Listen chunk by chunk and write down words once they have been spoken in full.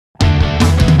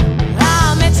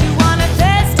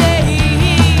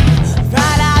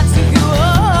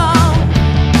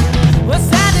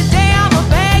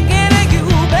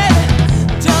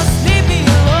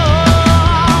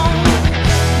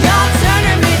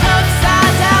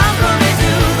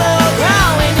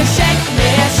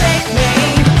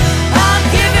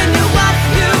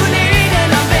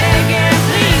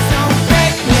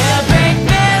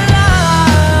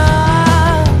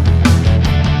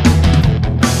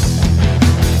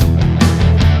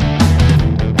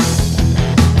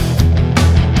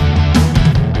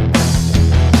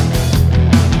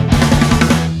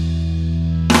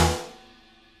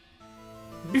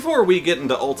Before we get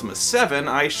into Ultima 7,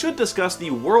 I should discuss the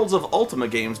Worlds of Ultima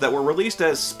games that were released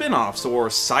as spin-offs or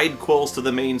sidequels to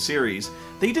the main series.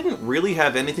 They didn't really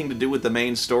have anything to do with the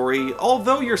main story.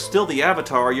 Although you're still the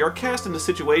Avatar, you're cast into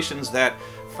situations that,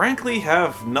 frankly,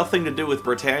 have nothing to do with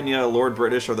Britannia, Lord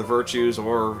British, or the Virtues,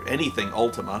 or anything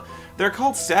Ultima. They're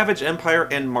called Savage Empire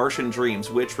and Martian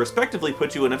Dreams, which respectively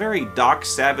put you in a very Doc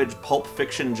Savage pulp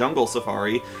fiction jungle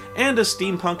safari, and a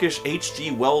steampunkish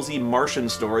H.G. Wellsy Martian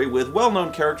story with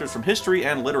well-known characters from history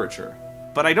and literature.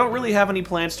 But I don't really have any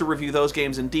plans to review those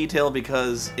games in detail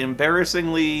because,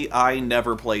 embarrassingly, I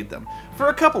never played them. For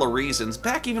a couple of reasons.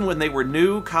 Back even when they were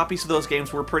new, copies of those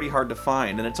games were pretty hard to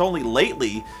find, and it's only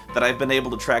lately that I've been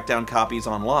able to track down copies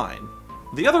online.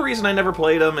 The other reason I never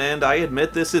played them, and I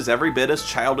admit this is every bit as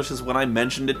childish as when I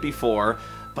mentioned it before,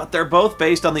 but they're both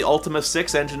based on the Ultima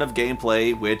 6 engine of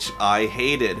gameplay, which I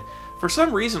hated. For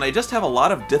some reason, I just have a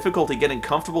lot of difficulty getting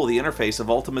comfortable with the interface of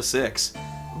Ultima 6.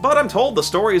 But I'm told the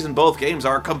stories in both games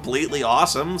are completely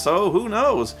awesome, so who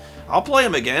knows? I'll play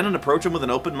them again and approach them with an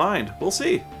open mind. We'll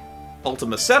see.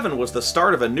 Ultima 7 was the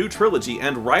start of a new trilogy,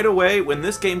 and right away, when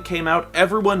this game came out,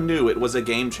 everyone knew it was a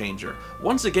game changer.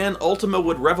 Once again, Ultima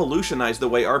would revolutionize the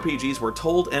way RPGs were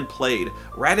told and played,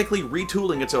 radically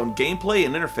retooling its own gameplay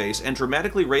and interface, and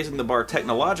dramatically raising the bar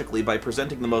technologically by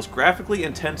presenting the most graphically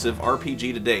intensive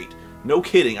RPG to date. No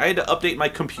kidding, I had to update my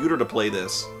computer to play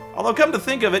this. Although, come to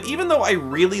think of it, even though I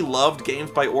really loved games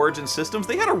by Origin Systems,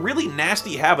 they had a really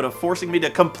nasty habit of forcing me to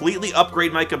completely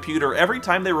upgrade my computer every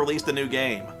time they released a new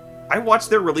game. I watched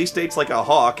their release dates like a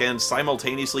hawk and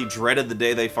simultaneously dreaded the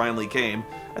day they finally came.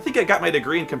 I think I got my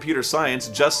degree in computer science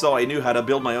just so I knew how to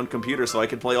build my own computer so I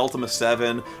could play Ultima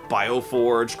 7,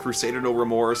 BioForge, Crusader No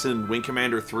Remorse, and Wing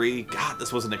Commander 3. God,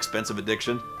 this was an expensive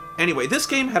addiction. Anyway, this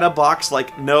game had a box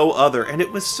like no other, and it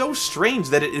was so strange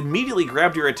that it immediately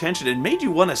grabbed your attention and made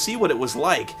you want to see what it was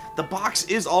like. The box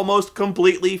is almost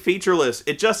completely featureless.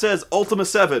 It just says Ultima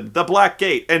 7, the Black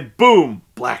Gate, and boom,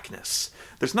 blackness.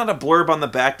 There's not a blurb on the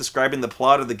back describing the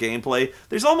plot or the gameplay.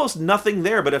 There's almost nothing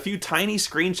there but a few tiny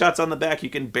screenshots on the back you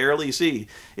can barely see.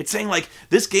 It's saying like,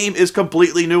 this game is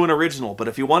completely new and original, but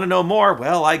if you want to know more,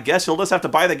 well, I guess you'll just have to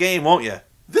buy the game, won't you?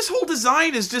 This whole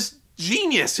design is just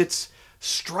genius. It's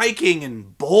striking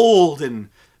and bold and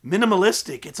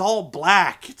minimalistic. It's all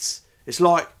black. It's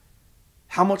like,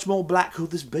 how much more black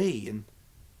could this be? And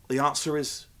the answer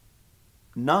is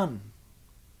none.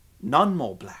 None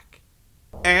more black.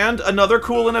 And another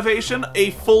cool innovation,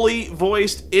 a fully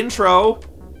voiced intro.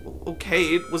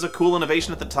 Okay, it was a cool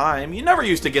innovation at the time. You never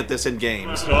used to get this in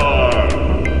games. Know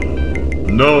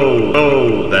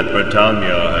that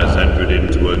Britannia has entered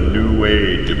into a new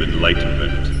age of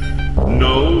enlightenment.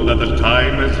 Know that the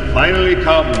time has finally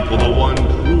come for the one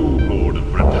true Lord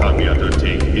of Britannia to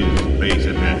take his place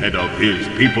at the head of his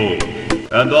people.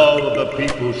 And all of the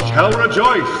people shall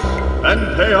rejoice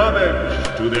and pay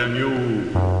homage to their new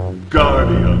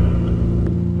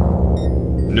guardian.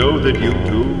 Know that you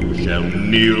too shall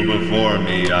kneel before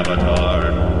me,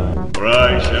 Avatar, for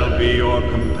I shall be your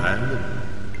companion,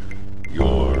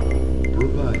 your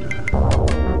provider,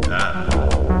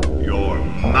 and your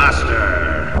master.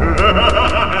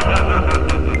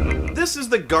 This is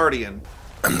the Guardian.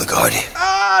 I'm the Guardian.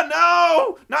 Ah,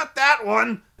 no! Not that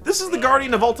one! This is the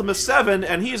Guardian of Ultima 7,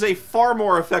 and he is a far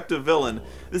more effective villain.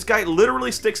 This guy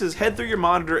literally sticks his head through your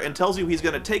monitor and tells you he's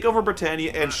gonna take over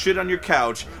Britannia and shit on your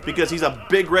couch because he's a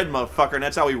big red motherfucker and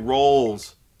that's how he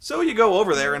rolls. So you go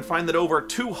over there and find that over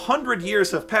 200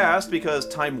 years have passed because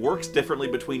time works differently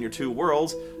between your two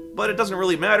worlds, but it doesn't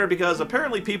really matter because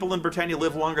apparently people in Britannia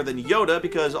live longer than Yoda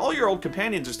because all your old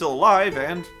companions are still alive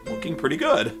and looking pretty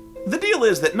good. The deal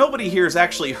is that nobody here has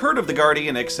actually heard of the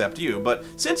Guardian except you, but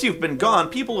since you've been gone,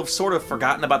 people have sort of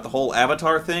forgotten about the whole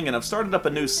Avatar thing and have started up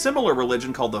a new similar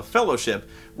religion called the Fellowship,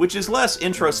 which is less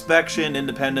introspection,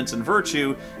 independence, and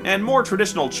virtue, and more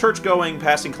traditional church-going,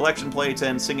 passing collection plates,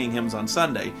 and singing hymns on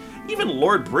Sunday. Even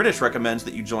Lord British recommends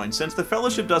that you join, since the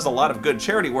Fellowship does a lot of good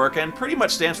charity work and pretty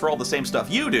much stands for all the same stuff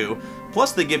you do,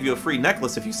 plus they give you a free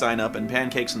necklace if you sign up and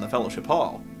pancakes in the Fellowship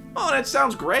Hall. Oh, and it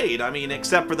sounds great. I mean,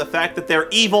 except for the fact that they're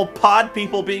evil pod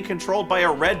people being controlled by a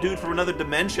red dude from another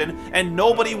dimension, and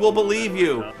nobody will believe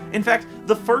you. In fact,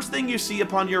 the first thing you see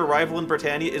upon your arrival in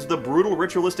Britannia is the brutal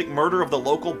ritualistic murder of the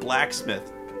local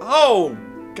blacksmith. Oh,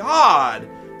 God.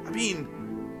 I mean,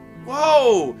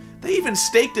 whoa. They even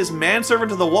staked his manservant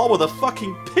to the wall with a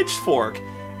fucking pitchfork.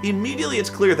 Immediately it's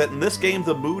clear that in this game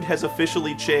the mood has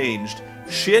officially changed.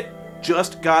 Shit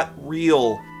just got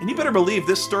real. And you better believe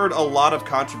this stirred a lot of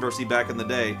controversy back in the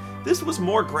day. This was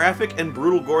more graphic and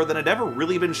brutal gore than had ever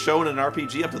really been shown in an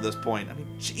RPG up to this point. I mean,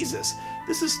 Jesus,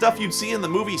 this is stuff you'd see in the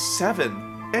movie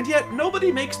 7. And yet,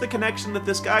 nobody makes the connection that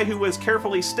this guy who was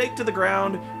carefully staked to the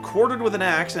ground, quartered with an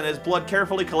axe, and his blood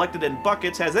carefully collected in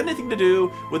buckets has anything to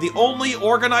do with the only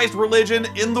organized religion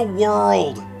in the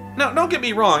world. Now, don't get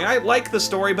me wrong, I like the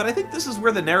story, but I think this is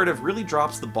where the narrative really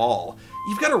drops the ball.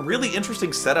 You've got a really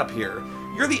interesting setup here.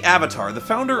 You're the Avatar, the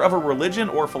founder of a religion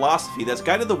or philosophy that's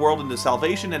guided the world into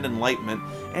salvation and enlightenment,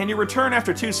 and you return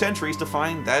after 2 centuries to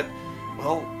find that,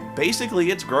 well,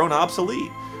 basically it's grown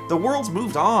obsolete. The world's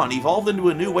moved on, evolved into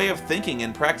a new way of thinking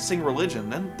and practicing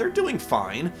religion, and they're doing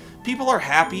fine. People are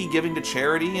happy, giving to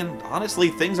charity, and honestly,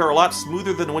 things are a lot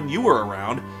smoother than when you were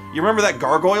around. You remember that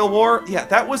Gargoyle War? Yeah,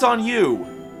 that was on you.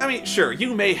 I mean, sure,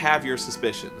 you may have your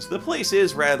suspicions. The place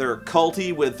is rather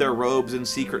culty with their robes and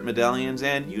secret medallions,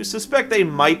 and you suspect they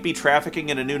might be trafficking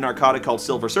in a new narcotic called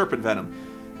silver serpent venom.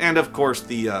 And of course,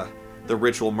 the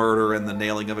ritual murder and the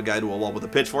nailing of a guy to a wall with a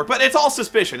pitchfork, but it's all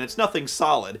suspicion, it's nothing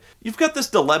solid. You've got this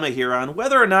dilemma here on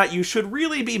whether or not you should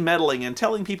really be meddling and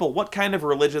telling people what kind of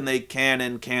religion they can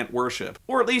and can't worship.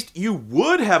 Or at least you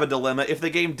would have a dilemma if the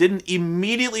game didn't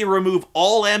immediately remove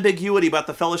all ambiguity about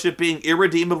the Fellowship being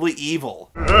irredeemably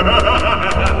evil.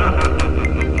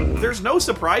 There's no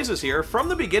surprises here. From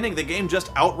the beginning, the game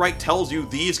just outright tells you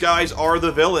these guys are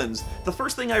the villains. The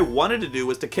first thing I wanted to do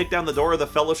was to kick down the door of the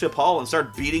Fellowship Hall and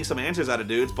start beating some answers out of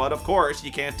dudes, but of course,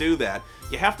 you can't do that.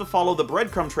 You have to follow the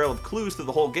breadcrumb trail of clues through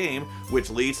the whole game, which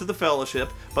leads to the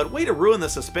Fellowship, but way to ruin the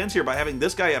suspense here by having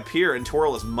this guy appear and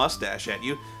twirl his mustache at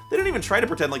you. They don't even try to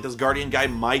pretend like this Guardian guy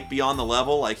might be on the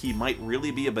level, like he might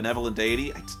really be a benevolent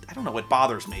deity. I don't know, it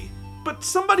bothers me. But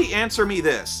somebody answer me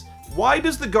this. Why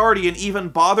does the Guardian even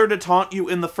bother to taunt you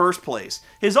in the first place?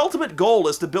 His ultimate goal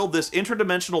is to build this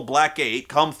interdimensional black gate,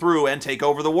 come through, and take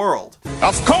over the world.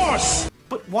 Of course!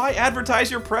 But why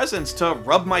advertise your presence? To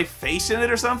rub my face in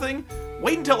it or something?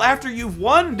 Wait until after you've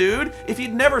won, dude! If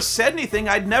you'd never said anything,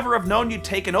 I'd never have known you'd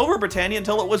taken over Britannia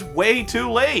until it was way too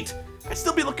late. I'd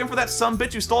still be looking for that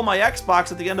sumbitch who stole my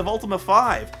Xbox at the end of Ultima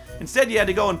 5. Instead, you had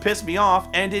to go and piss me off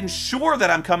and ensure that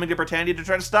I'm coming to Britannia to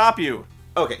try to stop you.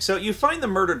 Okay, so you find the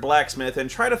murdered blacksmith and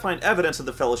try to find evidence of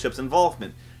the Fellowship's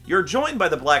involvement. You're joined by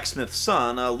the blacksmith's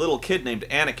son, a little kid named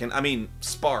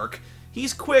Spark.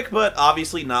 He's quick, but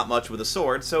obviously not much with a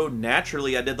sword, so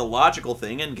naturally I did the logical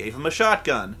thing and gave him a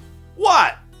shotgun.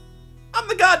 What? I'm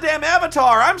the goddamn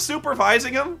Avatar, I'm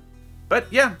supervising him! But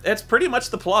yeah, that's pretty much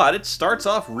the plot. It starts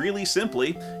off really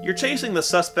simply. You're chasing the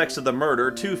suspects of the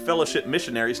murder, 2 Fellowship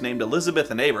missionaries named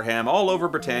Elizabeth and Abraham, all over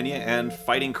Britannia and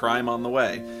fighting crime on the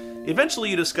way. Eventually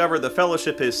you discover the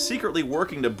Fellowship is secretly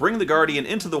working to bring the Guardian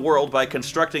into the world by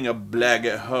constructing a black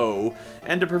hole,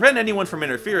 and to prevent anyone from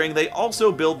interfering, they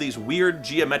also build these weird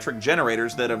geometric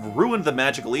generators that have ruined the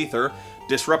magical ether,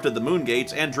 disrupted the moon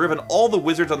gates, and driven all the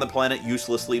wizards on the planet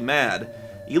uselessly mad.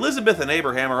 Elizabeth and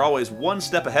Abraham are always one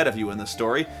step ahead of you in this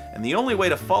story, and the only way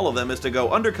to follow them is to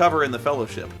go undercover in the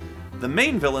Fellowship. The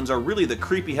main villains are really the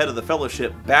creepy head of the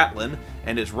Fellowship, Batlin,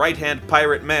 and his right-hand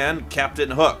pirate man, Captain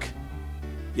Hook.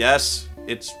 Yes,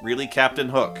 it's really Captain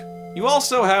Hook. You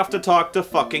also have to talk to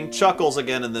fucking Chuckles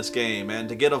again in this game, and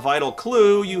to get a vital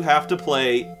clue, you have to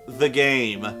play the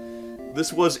game.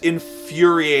 This was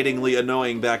infuriatingly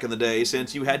annoying back in the day,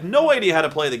 since you had no idea how to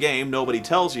play the game, nobody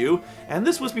tells you, and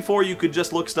this was before you could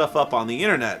just look stuff up on the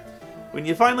internet. When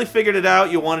you finally figured it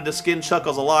out, you wanted to skin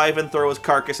Chuckles alive and throw his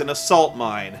carcass in a salt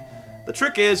mine. The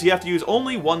trick is, you have to use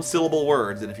only 1-syllable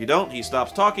words, and if you don't, he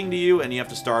stops talking to you, and you have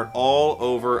to start all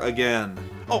over again.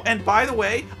 Oh, and by the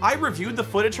way, I reviewed the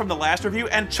footage from the last review,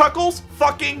 and Chuckles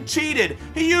fucking cheated!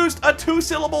 He used a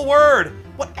 2-syllable word!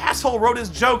 What asshole wrote his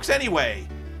jokes anyway?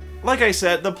 Like I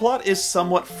said, the plot is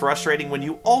somewhat frustrating when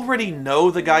you already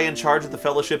know the guy in charge of the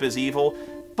Fellowship is evil,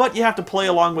 but you have to play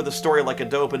along with the story like a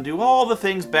dope and do all the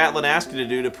things Batlin asked you to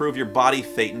do to prove your body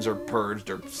thetans are purged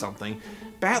or something.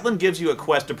 Batlin gives you a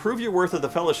quest to prove your worth of the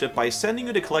Fellowship by sending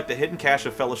you to collect a hidden cache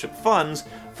of Fellowship funds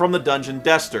from the dungeon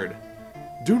Destard.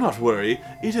 Do not worry,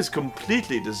 it is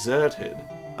completely deserted.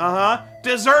 Uh-huh.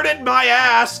 Deserted my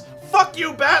ass! Fuck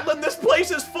you, Batlin! This place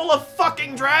is full of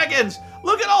fucking dragons!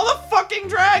 Look at all the fucking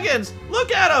dragons!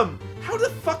 Look at them! How the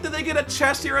fuck did they get a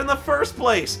chest here in the first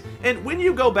place? And when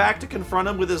you go back to confront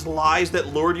him with his lies that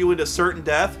lured you into certain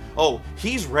death, oh,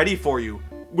 he's ready for you.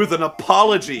 With an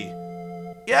apology.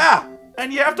 Yeah,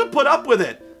 and you have to put up with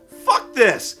it. Fuck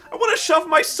this! I want to shove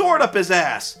my sword up his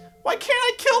ass! Why can't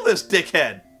I kill this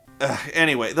dickhead?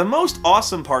 Anyway, the most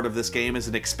awesome part of this game is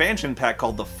an expansion pack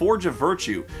called the Forge of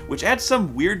Virtue, which adds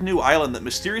some weird new island that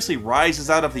mysteriously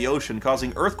rises out of the ocean,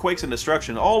 causing earthquakes and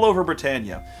destruction all over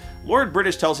Britannia. Lord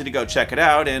British tells you to go check it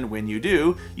out, and when you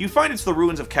do, you find it's the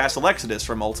ruins of Castle Exodus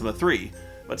from Ultima 3.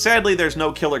 But sadly, there's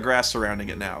no killer grass surrounding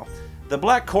it now. The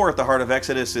black core at the heart of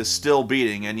Exodus is still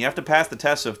beating, and you have to pass the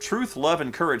tests of truth, love,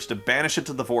 and courage to banish it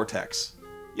to the vortex.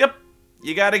 Yep,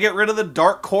 you gotta get rid of the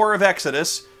dark core of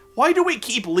Exodus. Why do we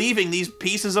keep leaving these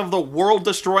pieces of the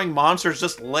world-destroying monsters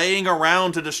just laying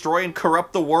around to destroy and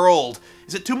corrupt the world?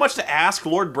 Is it too much to ask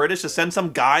Lord British to send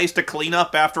some guys to clean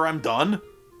up after I'm done?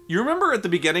 You remember at the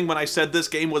beginning when I said this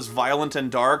game was violent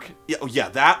and dark? Yeah,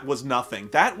 that was nothing.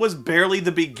 That was barely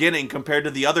the beginning compared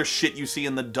to the other shit you see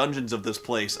in the dungeons of this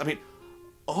place. I mean,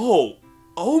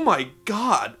 oh my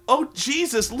god. Oh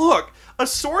Jesus, look! A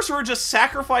sorcerer just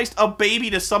sacrificed a baby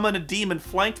to summon a demon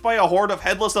flanked by a horde of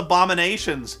headless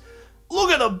abominations. Look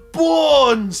at the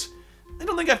bones! I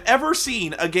don't think I've ever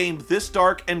seen a game this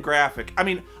dark and graphic. I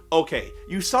mean, okay,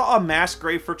 you saw a mass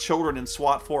grave for children in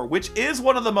SWAT 4, which is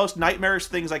one of the most nightmarish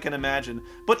things I can imagine.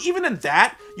 But even in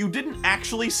that, you didn't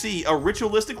actually see a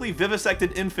ritualistically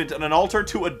vivisected infant on an altar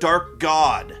to a dark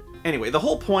god. Anyway, the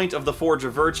whole point of the Forge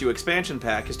of Virtue expansion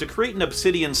pack is to create an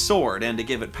obsidian sword, and to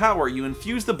give it power, you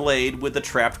infuse the blade with the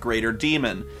trapped greater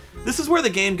demon. This is where the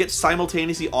game gets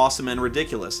simultaneously awesome and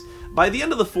ridiculous. By the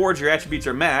end of the Forge, your attributes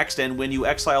are maxed, and when you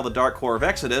exile the Dark Core of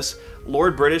Exodus,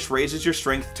 Lord British raises your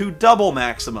strength to double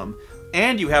maximum.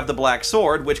 And you have the Black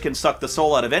Sword, which can suck the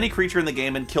soul out of any creature in the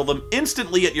game and kill them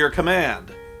instantly at your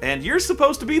command. And you're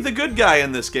supposed to be the good guy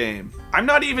in this game. I'm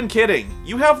not even kidding.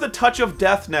 You have the touch of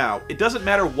death now. It doesn't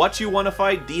matter what you want to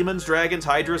fight, demons, dragons,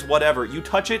 hydras, whatever. You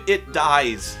touch it, it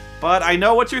dies. But I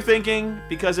know what you're thinking,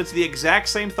 because it's the exact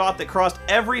same thought that crossed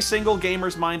every single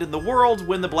gamer's mind in the world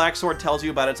when the Black Sword tells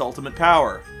you about its ultimate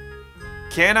power.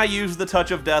 Can I use the touch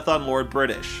of death on Lord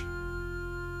British?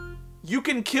 You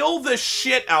can kill the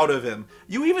shit out of him.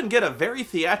 You even get a very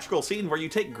theatrical scene where you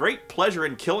take great pleasure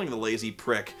in killing the lazy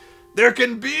prick. There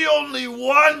can be only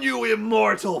one, you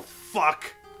immortal fuck!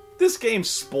 This game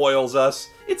spoils us.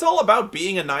 It's all about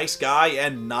being a nice guy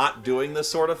and not doing this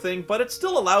sort of thing, but it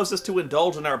still allows us to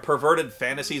indulge in our perverted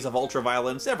fantasies of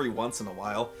ultraviolence every once in a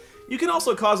while. You can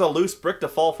also cause a loose brick to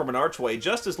fall from an archway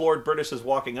just as Lord British is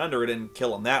walking under it and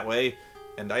kill him that way,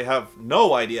 and I have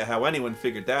no idea how anyone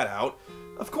figured that out.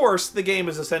 Of course, the game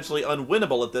is essentially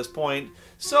unwinnable at this point,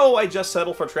 so I just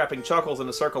settle for trapping Chuckles in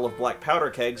a circle of black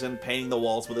powder kegs and painting the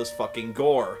walls with his fucking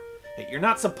gore. Hey, you're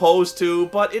not supposed to,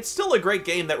 but it's still a great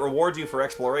game that rewards you for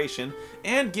exploration,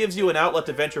 and gives you an outlet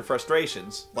to vent your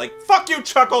frustrations. Like, fuck you,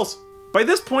 Chuckles! By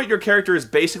this point, your character is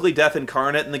basically death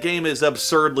incarnate, and the game is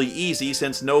absurdly easy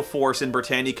since no force in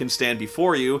Britannia can stand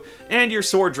before you, and your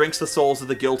sword drinks the souls of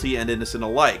the guilty and innocent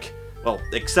alike. Well,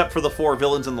 except for the 4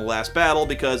 villains in the last battle,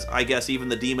 because I guess even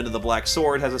the Demon of the Black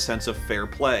Sword has a sense of fair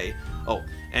play. Oh,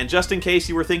 and just in case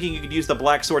you were thinking you could use the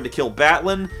Black Sword to kill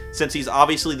Batlin, since he's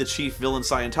obviously the chief villain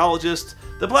Scientologist,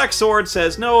 the Black Sword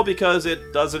says no because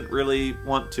it doesn't really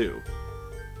want to.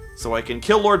 So I can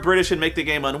kill Lord British and make the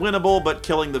game unwinnable, but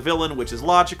killing the villain, which is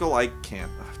logical, I can't.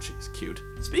 Oh, jeez, cute.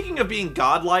 Speaking of being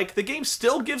godlike, the game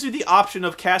still gives you the option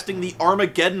of casting the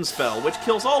Armageddon spell, which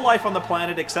kills all life on the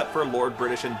planet except for Lord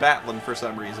British and Batlin for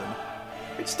some reason.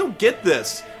 I just don't get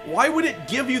this. Why would it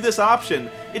give you this option?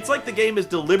 It's like the game is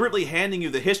deliberately handing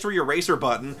you the history eraser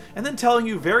button and then telling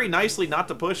you very nicely not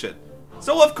to push it.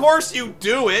 So of course you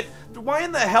do it! Why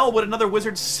in the hell would another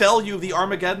wizard sell you the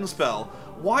Armageddon spell?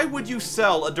 Why would you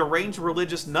sell a deranged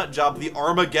religious nutjob the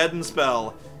Armageddon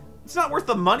spell? It's not worth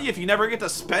the money if you never get to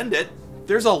spend it.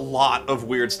 There's a lot of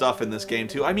weird stuff in this game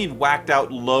too. I mean, whacked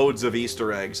out loads of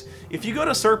Easter eggs. If you go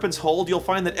to Serpent's Hold, you'll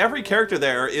find that every character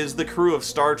there is the crew of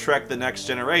Star Trek The Next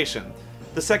Generation.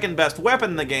 The second best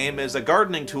weapon in the game is a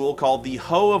gardening tool called the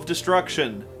Hoe of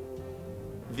Destruction.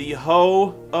 The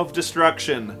Hoe of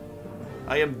Destruction.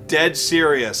 I am dead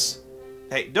serious.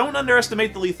 Hey, don't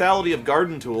underestimate the lethality of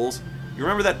garden tools. You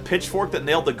remember that pitchfork that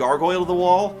nailed the gargoyle to the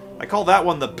wall? I call that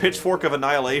one the Pitchfork of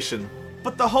Annihilation.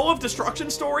 But the Hoe of Destruction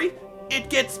story? It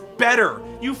gets better!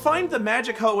 You find the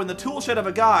magic hoe in the toolshed of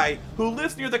a guy who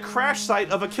lives near the crash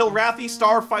site of a Kilrathi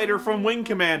starfighter from Wing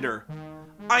Commander.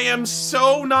 I am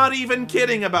so not even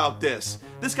kidding about this.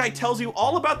 This guy tells you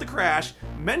all about the crash,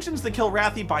 mentions the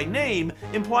Kilrathi by name,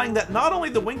 implying that not only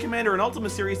the Wing Commander and Ultima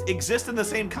series exist in the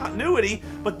same continuity,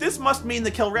 but this must mean the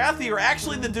Kilrathi are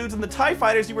actually the dudes in the TIE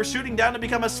fighters you were shooting down to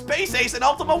become a space ace in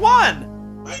Ultima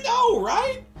 1! I know,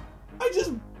 right? I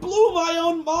just blew my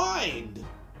own mind.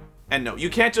 And no, you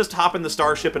can't just hop in the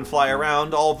starship and fly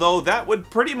around, although that would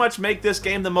pretty much make this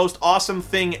game the most awesome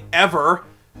thing ever.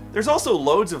 There's also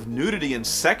loads of nudity and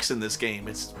sex in this game.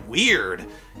 It's weird.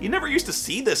 You never used to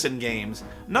see this in games.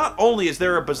 Not only is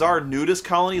there a bizarre nudist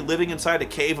colony living inside a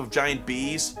cave of giant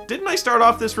bees, didn't I start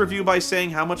off this review by saying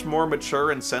how much more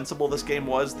mature and sensible this game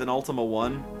was than Ultima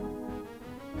 1?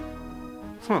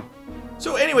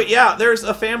 So anyway, yeah, there's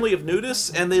a family of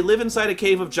nudists, and they live inside a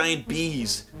cave of giant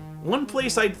bees. One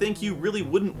place I'd think you really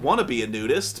wouldn't want to be a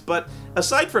nudist, but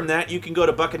aside from that, you can go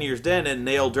to Buccaneer's Den and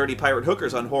nail dirty pirate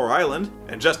hookers on Whore Island,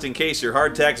 and just in case your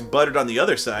hardtack's buttered on the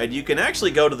other side, you can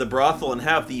actually go to the brothel and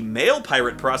have the male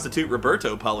pirate prostitute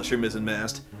Roberto polish your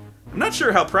mizzenmast. I'm not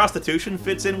sure how prostitution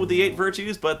fits in with the 8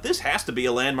 virtues, but this has to be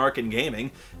a landmark in gaming.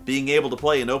 Being able to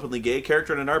play an openly gay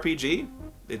character in an RPG?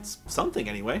 It's something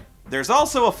anyway. There's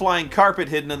also a flying carpet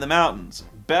hidden in the mountains.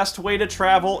 Best way to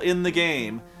travel in the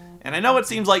game. And I know it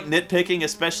seems like nitpicking,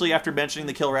 especially after mentioning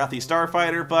the Kilrathi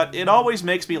Starfighter, but it always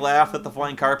makes me laugh that the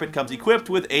flying carpet comes equipped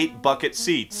with 8 bucket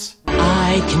seats.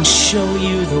 I can show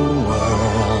you the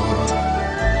world,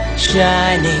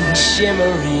 shining,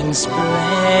 shimmering,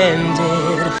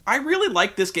 splendid. I really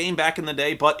liked this game back in the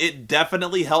day, but it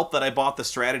definitely helped that I bought the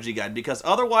strategy guide, because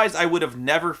otherwise I would have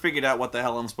never figured out what the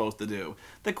hell I'm supposed to do.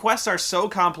 The quests are so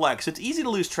complex, it's easy to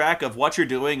lose track of what you're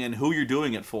doing and who you're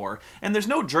doing it for, and there's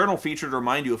no journal feature to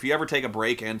remind you if you ever take a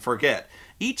break and forget.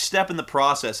 Each step in the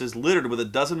process is littered with a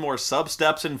dozen more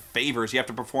sub-steps and favors you have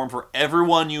to perform for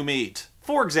everyone you meet.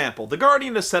 For example, the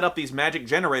Guardian has set up these magic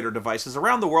generator devices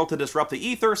around the world to disrupt the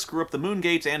ether, screw up the moon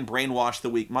gates, and brainwash the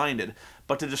weak-minded.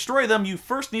 But to destroy them, you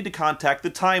first need to contact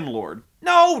the Time Lord.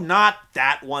 No, not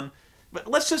that one. But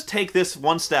let's just take this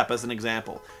one step as an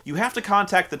example. You have to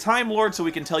contact the Time Lord so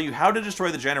he can tell you how to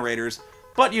destroy the generators,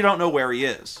 but you don't know where he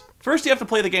is. First, you have to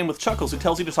play the game with Chuckles, who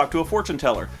tells you to talk to a fortune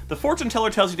teller. The fortune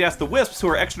teller tells you to ask the Wisps, who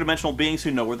are extra-dimensional beings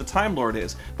who know where the Time Lord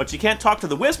is. But you can't talk to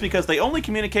the Wisps because they only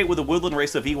communicate with a woodland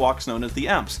race of Ewoks known as the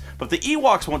Emps. But the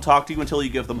Ewoks won't talk to you until you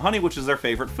give them honey, which is their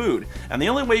favorite food. And the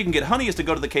only way you can get honey is to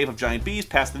go to the Cave of Giant Bees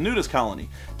past the nudist colony.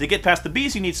 To get past the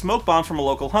bees, you need smoke bombs from a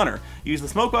local hunter. You use the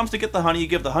smoke bombs to get the honey, you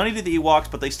give the honey to the Ewoks,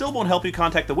 but they still won't help you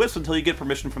contact the Wisps until you get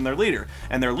permission from their leader.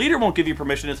 And their leader won't give you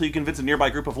permission until you convince a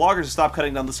nearby group of loggers to stop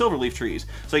cutting down the silverleaf trees.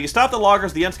 So you stop the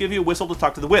loggers, the Emps give you a whistle to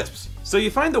talk to the Wisps. So you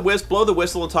find the Wisp, blow the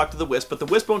whistle, and talk to the Wisp, but the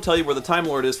Wisp won't tell you where the Time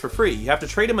Lord is for free. You have to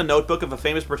trade him a notebook of a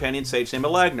famous Britannian sage named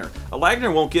Alagnar.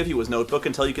 Alagnar won't give you his notebook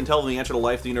until you can tell him the answer to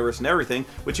life, the universe, and everything,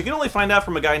 which you can only find out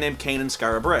from a guy named Cain in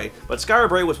Skara Brae. But Skara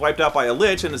Brae was wiped out by a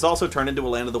lich and is also turned into a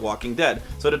land of the walking dead.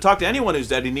 So to talk to anyone who's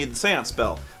dead, you need the seance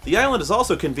spell. The island is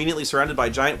also conveniently surrounded by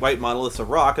giant white monoliths of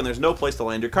rock, and there's no place to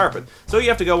land your carpet, so you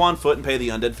have to go on foot and pay the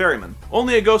undead ferryman.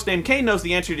 Only a ghost named Cain knows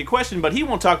the answer to your question, but he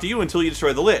won't talk to you until you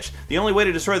destroy the lich. The only way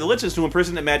to destroy the lich is to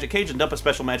imprison a magic cage and dump a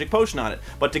special magic potion on it.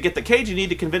 But to get the cage, you need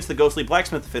to convince the ghostly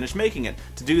blacksmith to finish making it.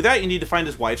 To do that, you need to find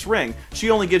his wife's ring.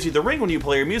 She only gives you the ring when you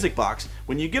play your music box.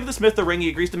 When you give the smith the ring, he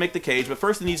agrees to make the cage, but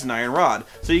first he needs an iron rod.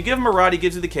 So you give him a rod, he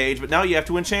gives you the cage, but now you have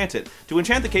to enchant it. To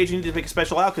enchant the cage, you need to make a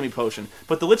special alchemy potion.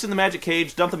 Put the lich in the magic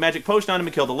cage, dump the magic potion on him,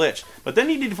 and kill the lich. But then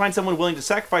you need to find someone willing to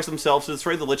sacrifice themselves to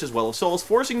destroy the lich's well of souls,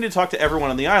 forcing you to talk to everyone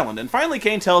on the island. And finally,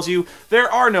 Cain tells you there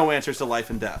are no answers to life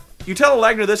and death. You tell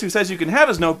Alagnar this, who says you can have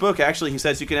his notebook. Actually, he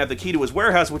says you can have the key to his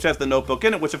warehouse, which has the notebook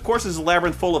in it, which of course is a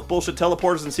labyrinth full of bullshit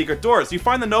teleporters and secret doors. You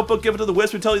find the notebook, give it to the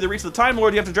Wisp, who tell you to reach the Time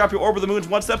Lord. You have to drop your Orb of the Moons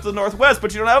one step to the northwest,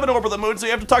 but you don't have an Orb of the Moon, so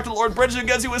you have to talk to Lord Bridge, who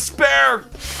gives you a spare.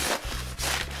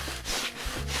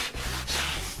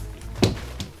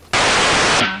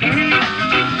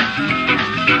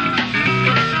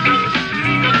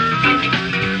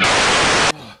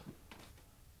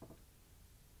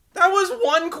 That was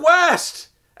one quest!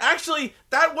 Actually,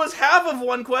 that was half of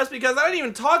one quest because I didn't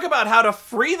even talk about how to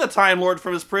free the Time Lord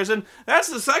from his prison. That's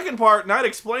the second part, and I'd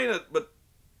explain it, but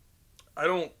I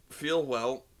don't feel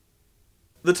well.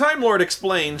 The Time Lord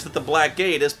explains that the Black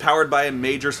Gate is powered by a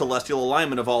major celestial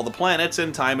alignment of all the planets,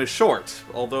 and time is short,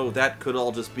 although that could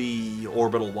all just be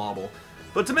orbital wobble.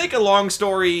 But to make a long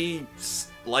story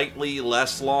slightly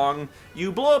less long,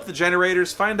 you blow up the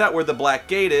generators, find out where the Black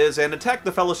Gate is, and attack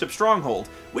the Fellowship stronghold,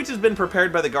 which has been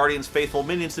prepared by the Guardian's faithful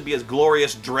minions to be his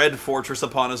glorious Dread Fortress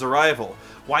upon his arrival.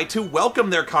 Why, to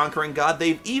welcome their conquering god,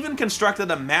 they've even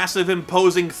constructed a massive,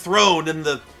 imposing throne in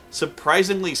the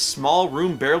surprisingly small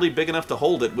room barely big enough to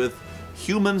hold it, with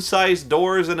human-sized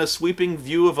doors and a sweeping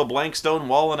view of a blank stone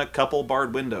wall and a couple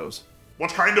barred windows.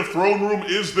 What kind of throne room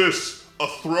is this? A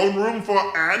throne room for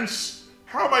ants?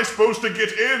 How am I supposed to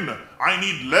get in? I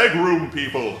need leg room,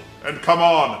 people. And come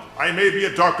on, I may be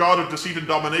a dark god of deceit and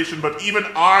domination, but even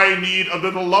I need a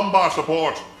little lumbar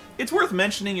support. It's worth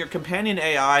mentioning your companion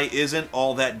AI isn't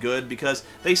all that good because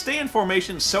they stay in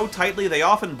formation so tightly they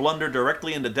often blunder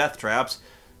directly into death traps,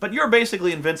 but you're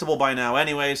basically invincible by now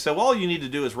anyway, so all you need to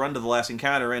do is run to the last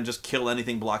encounter and just kill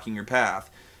anything blocking your path.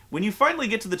 When you finally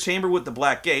get to the chamber with the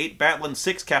Black Gate, battling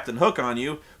 6 Captain Hook on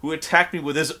you, who attacked me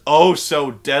with his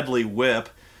oh-so-deadly whip.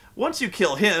 Once you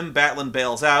kill him, Batlin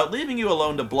bails out, leaving you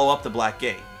alone to blow up the Black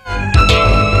Gate.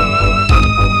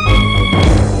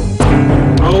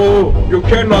 Oh, you're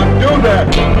cannot do that!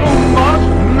 You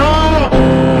must not!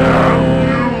 Damn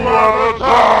you,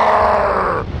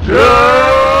 Avatar!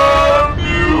 Damn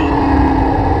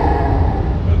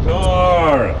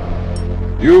Avatar!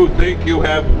 You think you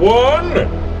have won?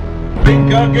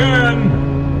 Think again!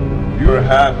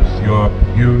 Perhaps your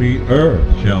puny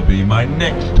Earth shall be my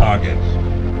next target.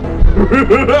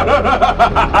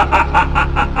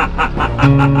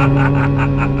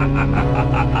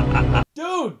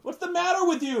 Dude, what's the matter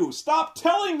with you? Stop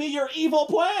telling me your evil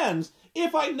plans!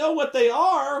 If I know what they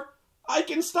are, I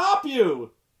can stop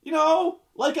you! You know,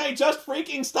 like I just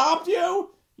freaking stopped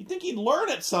you? You'd think he'd learn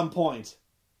at some point.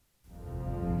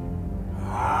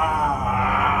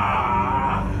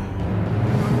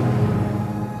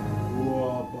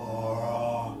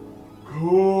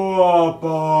 Kuwabara,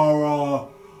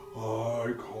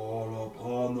 I call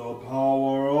upon the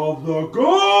power of the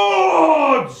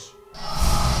gods!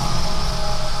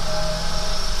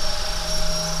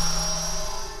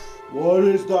 What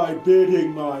is thy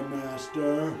bidding, my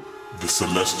master? The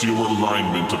celestial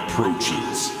alignment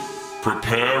approaches.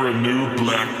 Prepare a new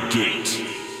black gate.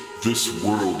 This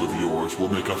world of yours will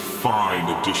make a fine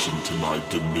addition to my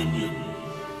dominion.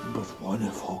 But what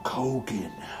if Hulk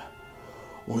Hogan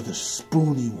or the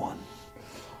Spoony One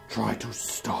try to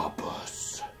stop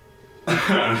us?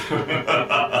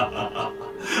 Ha